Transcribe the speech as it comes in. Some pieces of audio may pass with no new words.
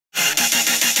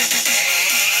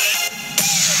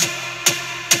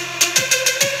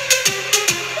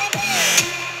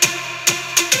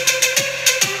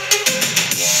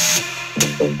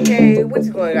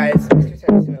What's going on, guys? Mr.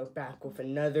 Sanderson back with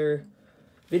another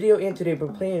video, and today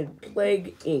we're playing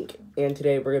Plague Inc. And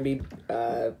today we're gonna be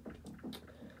the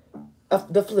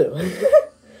flu.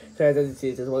 So as you can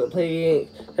see, this is what Plague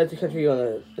Inc. That's the country you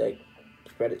wanna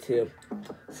spread it to.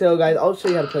 So guys, I'll show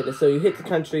you how to play this. So you hit the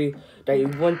country that you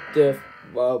want to,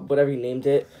 whatever you named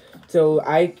it. So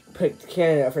I picked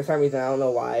Canada for some reason, I don't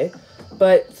know why,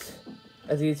 but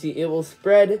as you can see, it will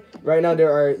spread. Right now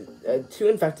there are 2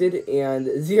 infected and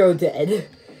 0 dead.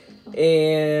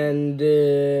 And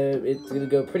it's going to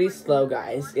go pretty slow,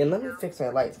 guys. And let me fix my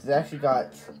lights, because I actually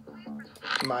got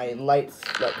my lights.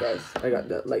 Look, guys, I got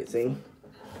the light thing.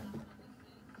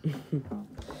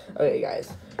 Okay,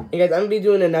 guys. Hey, guys, I'm going to be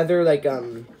doing another,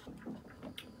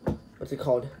 what's it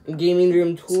called? Gaming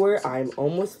room tour. I'm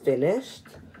almost finished.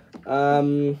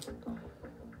 Yeah.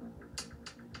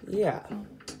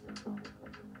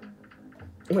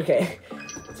 Okay,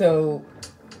 so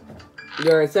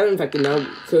there are 7 infected now.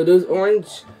 So those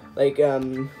orange, I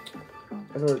don't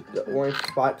know, the orange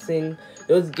spot thing,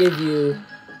 those give you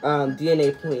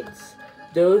DNA points.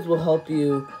 Those will help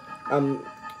you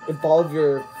evolve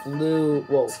your flu.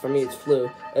 Well, for me it's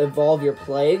flu. Evolve your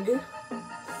plague.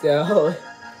 So,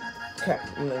 okay,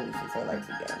 I'm gonna use my lights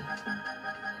again.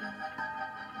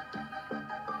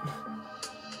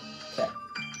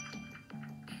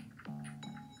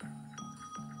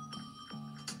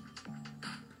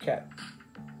 Okay.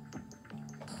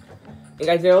 And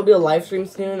guys, there will be a live stream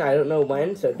soon. I don't know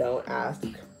when, so don't ask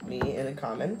me in the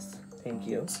comments. Thank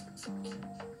you.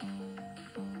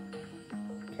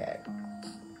 Okay.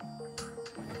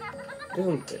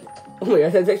 Oh my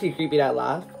gosh, that's actually creepy, that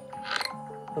laugh.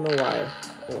 I don't know why.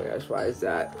 Oh my gosh, why is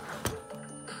that?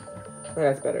 Oh,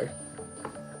 that's better.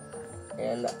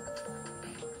 And it's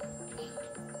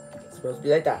supposed to be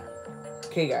like that.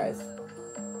 Okay, guys.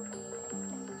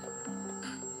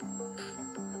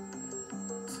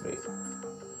 Wait,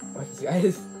 watch this,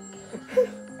 guys.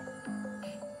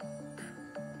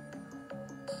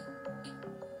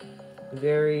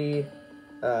 Very,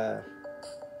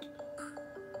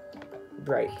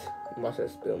 bright. Watch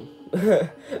this, boom.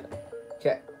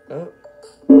 Okay. Oh.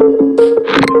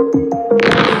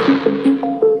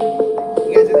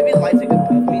 You guys, there's gonna be lights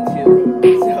above me too,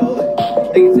 so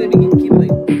it's gonna be keep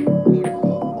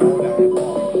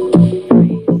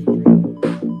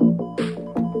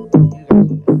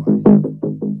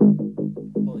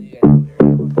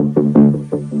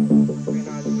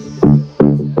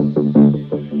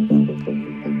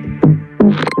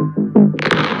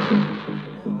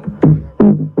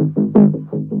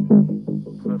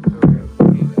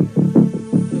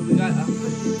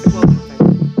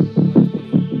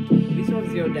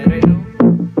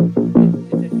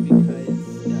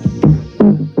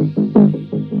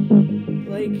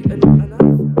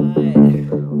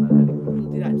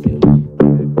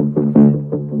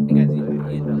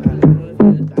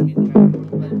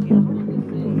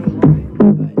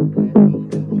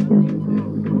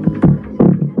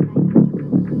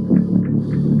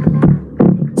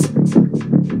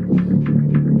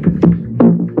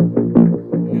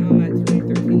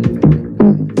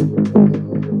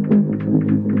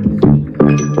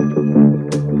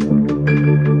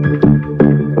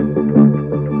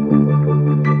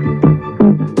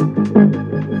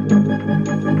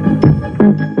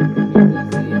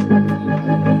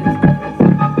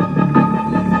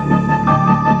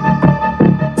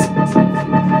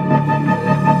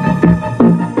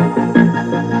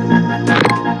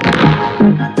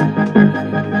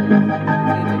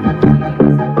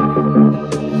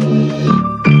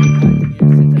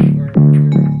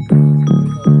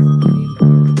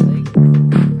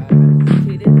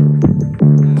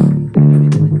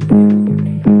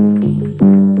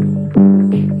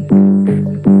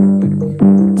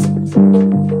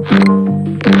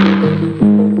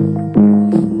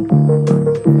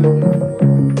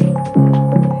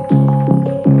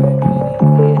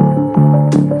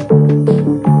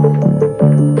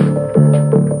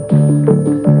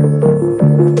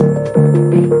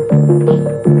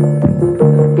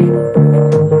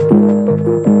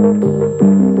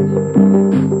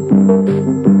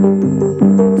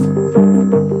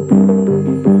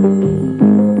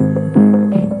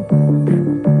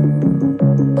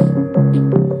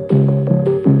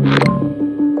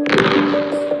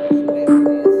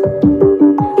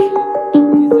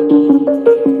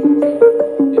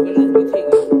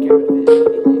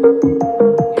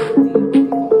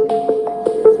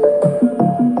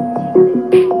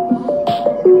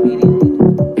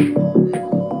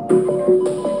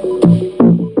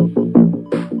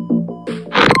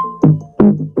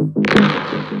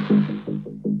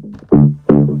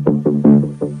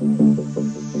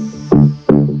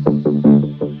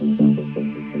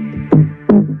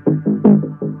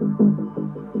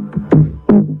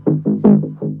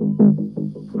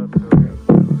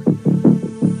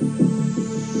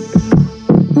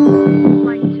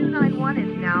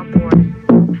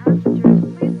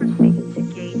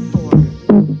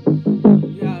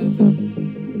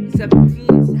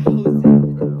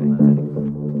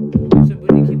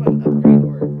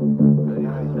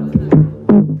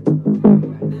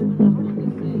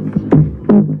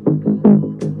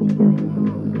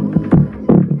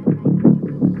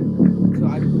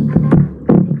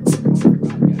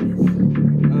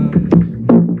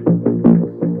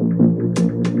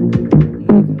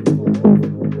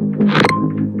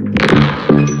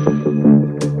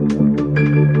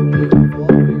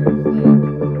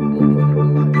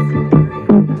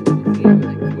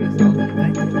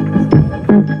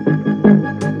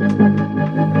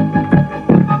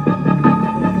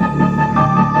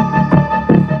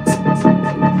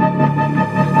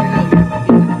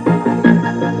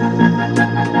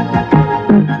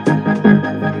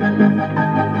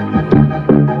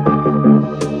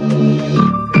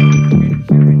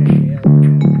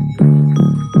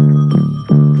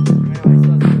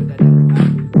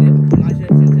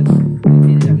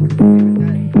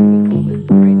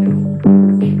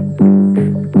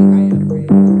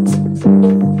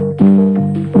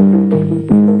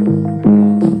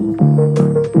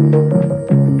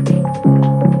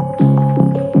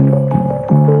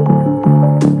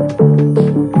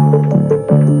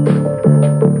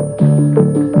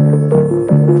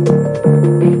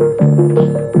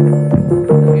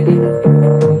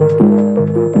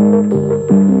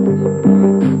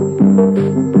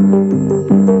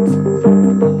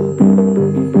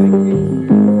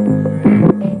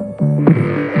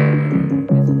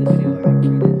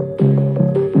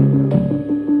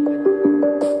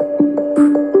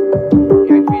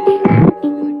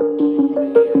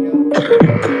I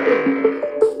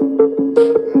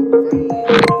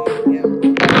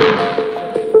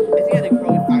had like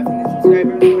probably 500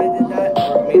 subscribers when I did that,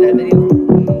 or made that video.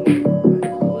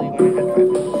 Probably when I had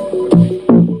 500 subscribers.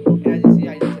 And as you see,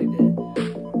 I just like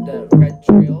the red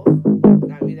trail.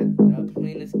 And I made that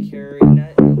plane is carrying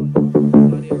that in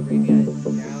Saudi Arabia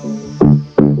now.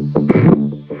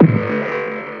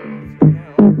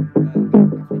 That's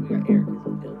why we got air,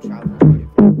 because they'll travel to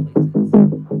different places.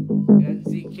 And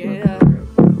see, Canada,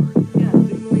 yeah,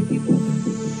 6 million people.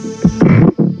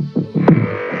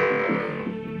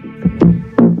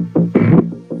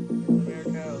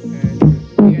 America, okay.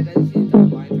 Yeah, then see the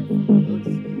lines are from those.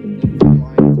 The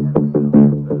lines are from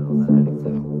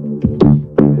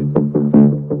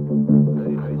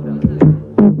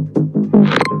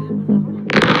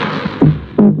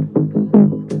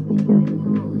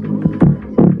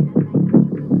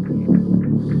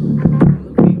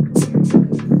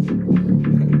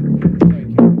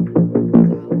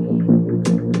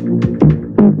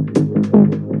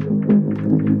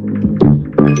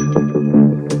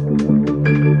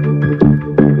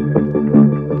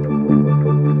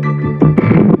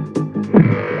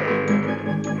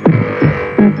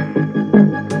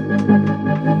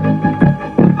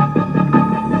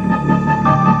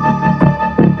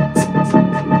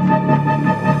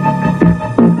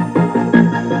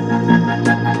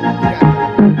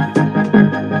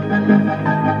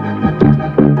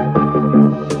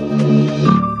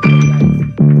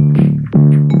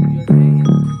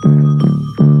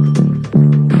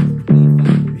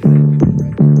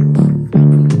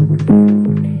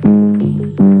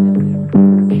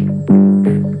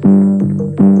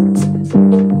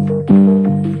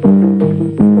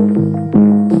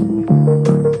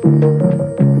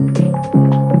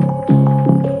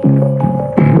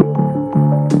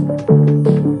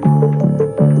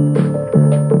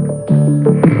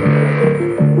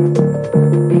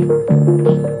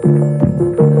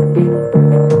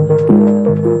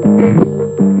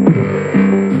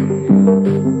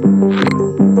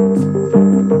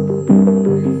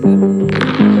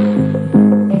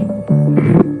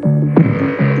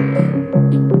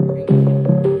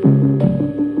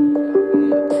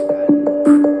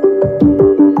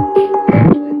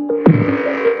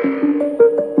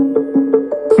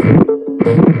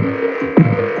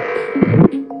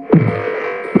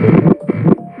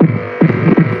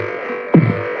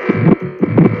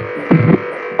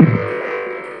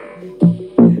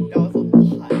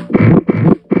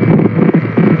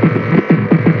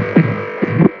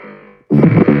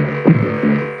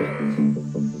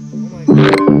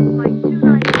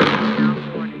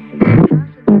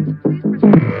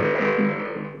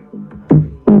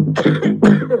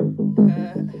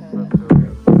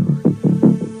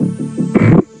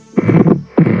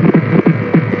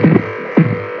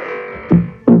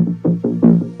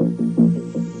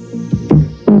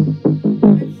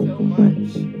so much.